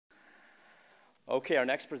Okay, our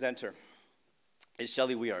next presenter is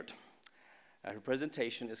Shelley Wiart. Her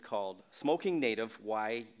presentation is called Smoking Native,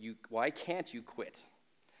 Why Can't You Quit?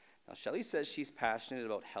 Now, Shelley says she's passionate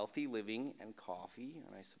about healthy living and coffee,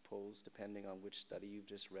 and I suppose depending on which study you've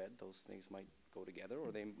just read, those things might go together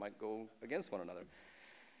or they might go against one another.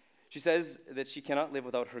 She says that she cannot live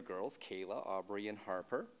without her girls, Kayla, Aubrey, and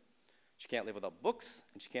Harper. She can't live without books,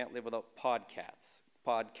 and she can't live without podcasts,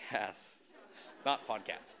 not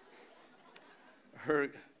podcasts.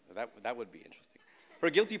 That would be interesting.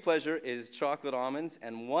 Her guilty pleasure is chocolate almonds,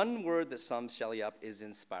 and one word that sums Shelley up is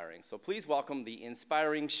inspiring. So please welcome the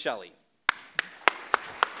inspiring Shelley.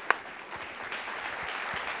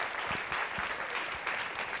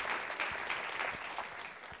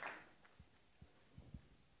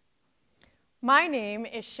 My name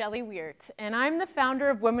is Shelley Wiart, and I'm the founder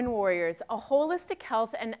of Women Warriors, a holistic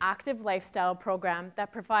health and active lifestyle program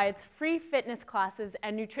that provides free fitness classes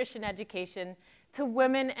and nutrition education to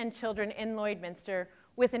women and children in Lloydminster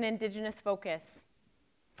with an Indigenous focus.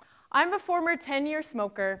 I'm a former 10-year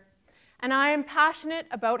smoker, and I am passionate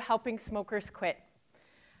about helping smokers quit.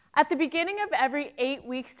 At the beginning of every 8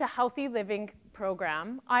 weeks to Healthy Living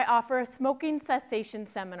program, I offer a smoking cessation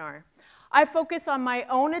seminar. I focus on my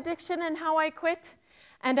own addiction and how I quit,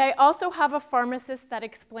 and I also have a pharmacist that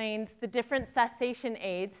explains the different cessation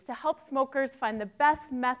aids to help smokers find the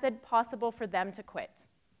best method possible for them to quit.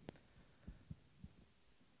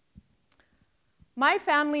 My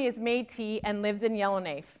family is Metis and lives in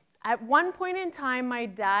Yellowknife. At one point in time, my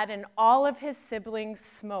dad and all of his siblings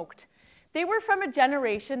smoked. They were from a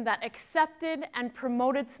generation that accepted and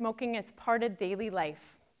promoted smoking as part of daily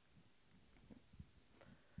life.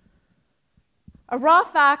 A raw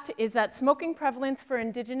fact is that smoking prevalence for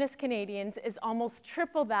Indigenous Canadians is almost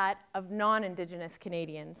triple that of non-Indigenous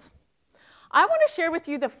Canadians. I want to share with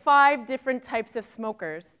you the 5 different types of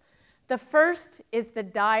smokers. The first is the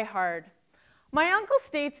die-hard. My uncle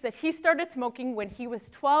states that he started smoking when he was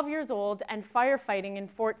 12 years old and firefighting in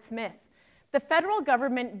Fort Smith. The federal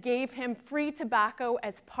government gave him free tobacco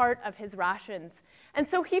as part of his rations, and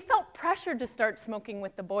so he felt pressured to start smoking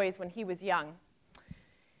with the boys when he was young.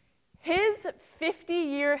 His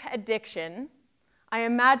 50-year addiction, I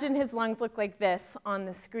imagine his lungs look like this on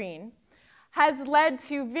the screen, has led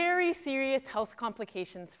to very serious health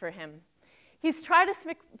complications for him. He's tried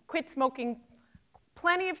to quit smoking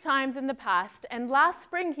plenty of times in the past, and last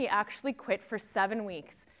spring he actually quit for 7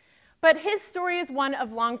 weeks. But his story is one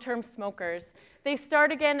of long-term smokers. They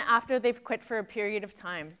start again after they've quit for a period of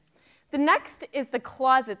time. The next is the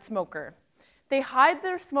closet smoker. They hide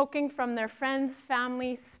their smoking from their friends,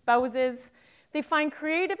 family, spouses. They find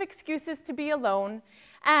creative excuses to be alone,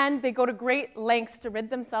 and they go to great lengths to rid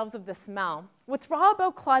themselves of the smell. What's raw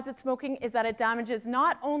about closet smoking is that it damages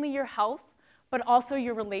not only your health, but also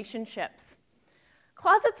your relationships.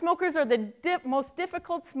 Closet smokers are the most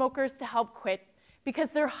difficult smokers to help quit because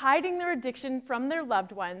they're hiding their addiction from their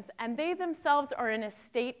loved ones, and they themselves are in a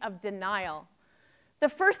state of denial. The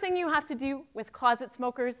first thing you have to do with closet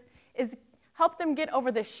smokers is help them get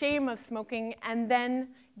over the shame of smoking and then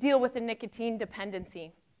deal with the nicotine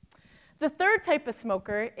dependency. The third type of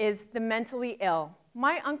smoker is the mentally ill.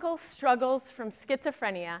 My uncle struggles from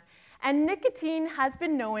schizophrenia, and nicotine has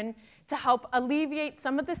been known to help alleviate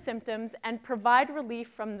some of the symptoms and provide relief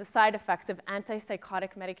from the side effects of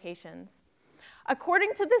antipsychotic medications.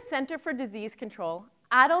 According to the Center for Disease Control,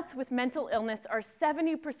 adults with mental illness are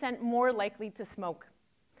 70% more likely to smoke.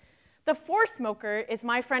 The fourth smoker is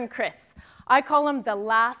my friend Chris. I call him the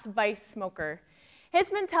last vice smoker.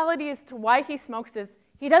 His mentality as to why he smokes is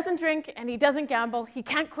he doesn't drink and he doesn't gamble. He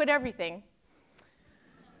can't quit everything.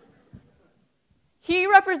 He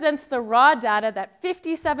represents the raw data that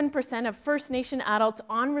 57% of First Nation adults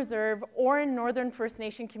on reserve or in Northern First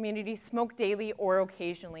Nation communities smoke daily or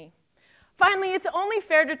occasionally. Finally, it's only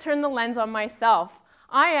fair to turn the lens on myself.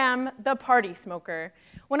 I am the party smoker.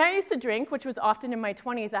 When I used to drink, which was often in my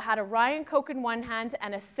 20s, I had a rye and Coke in one hand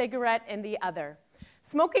and a cigarette in the other.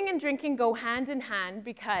 Smoking and drinking go hand in hand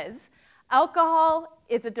because alcohol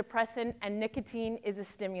is a depressant and nicotine is a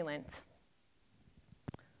stimulant.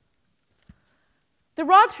 The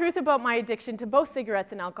raw truth about my addiction to both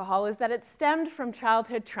cigarettes and alcohol is that it stemmed from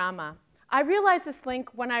childhood trauma. I realized this link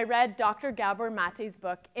when I read Dr. Gabor Mate's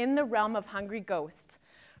book, In the Realm of Hungry Ghosts.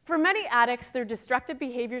 For many addicts, their destructive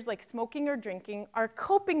behaviors like smoking or drinking are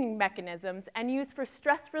coping mechanisms and used for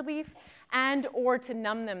stress relief and or to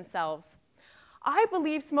numb themselves. I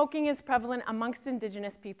believe smoking is prevalent amongst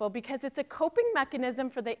Indigenous people because it's a coping mechanism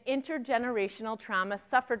for the intergenerational trauma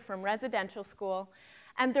suffered from residential school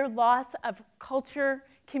and their loss of culture,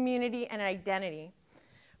 community, and identity.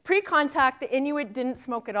 Pre-contact, the Inuit didn't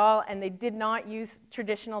smoke at all, and they did not use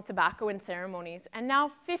traditional tobacco in ceremonies. And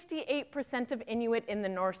now 58% of Inuit in the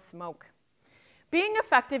North smoke. Being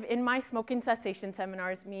effective in my smoking cessation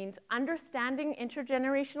seminars means understanding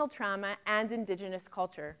intergenerational trauma and Indigenous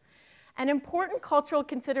culture. An important cultural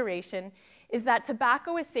consideration is that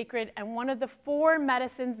tobacco is sacred and one of the 4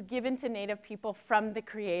 medicines given to Native people from the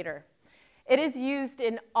Creator. It is used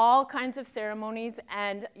in all kinds of ceremonies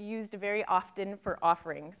and used very often for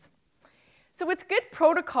offerings. So it's good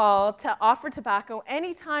protocol to offer tobacco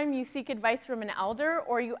anytime you seek advice from an elder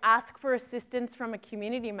or you ask for assistance from a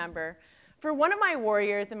community member. For one of my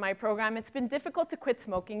warriors in my program, it's been difficult to quit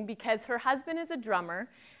smoking because her husband is a drummer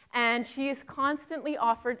and he is constantly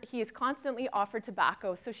offered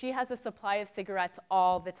tobacco, so she has a supply of cigarettes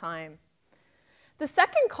all the time. The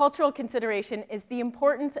second cultural consideration is the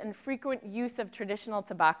importance and frequent use of traditional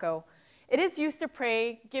tobacco. It is used to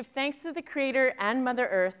pray, give thanks to the Creator and Mother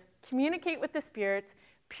Earth, communicate with the spirits,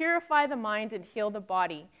 purify the mind, and heal the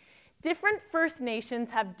body. Different First Nations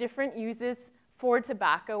have different uses for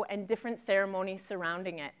tobacco and different ceremonies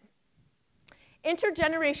surrounding it.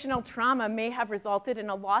 Intergenerational trauma may have resulted in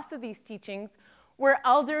a loss of these teachings where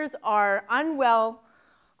elders are unwell,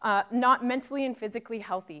 not mentally and physically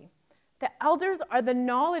healthy. The elders are the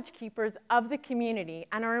knowledge keepers of the community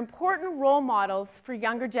and are important role models for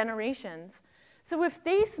younger generations. So if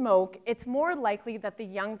they smoke, it's more likely that the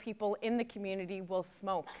young people in the community will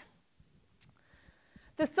smoke.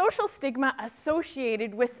 The social stigma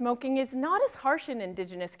associated with smoking is not as harsh in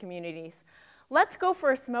Indigenous communities. Let's Go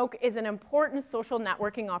for a Smoke is an important social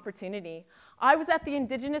networking opportunity. I was at the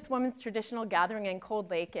Indigenous Women's Traditional Gathering in Cold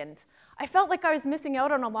Lake, and I felt like I was missing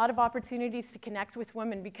out on a lot of opportunities to connect with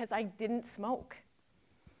women because I didn't smoke.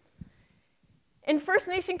 In First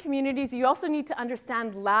Nation communities, you also need to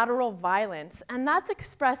understand lateral violence, and that's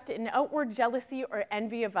expressed in outward jealousy or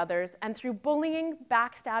envy of others and through bullying,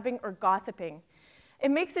 backstabbing, or gossiping.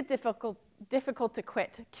 It makes it difficult to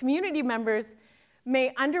quit. Community members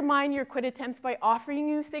may undermine your quit attempts by offering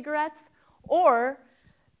you cigarettes, or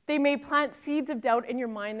they may plant seeds of doubt in your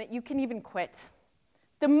mind that you can even quit.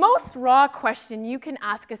 The most raw question you can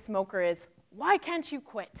ask a smoker is, why can't you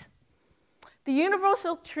quit? The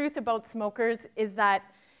universal truth about smokers is that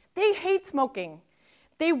they hate smoking.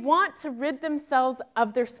 They want to rid themselves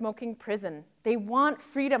of their smoking prison. They want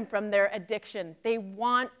freedom from their addiction. They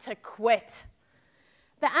want to quit.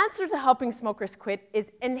 The answer to helping smokers quit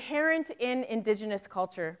is inherent in Indigenous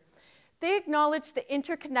culture. They acknowledge the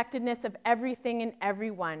interconnectedness of everything and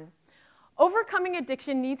everyone. Overcoming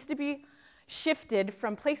addiction needs to be shifted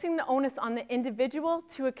from placing the onus on the individual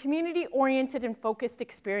to a community-oriented and focused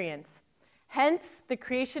experience. Hence, the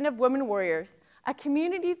creation of Women Warriors, a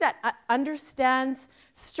community that understands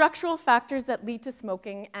structural factors that lead to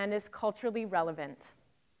smoking and is culturally relevant.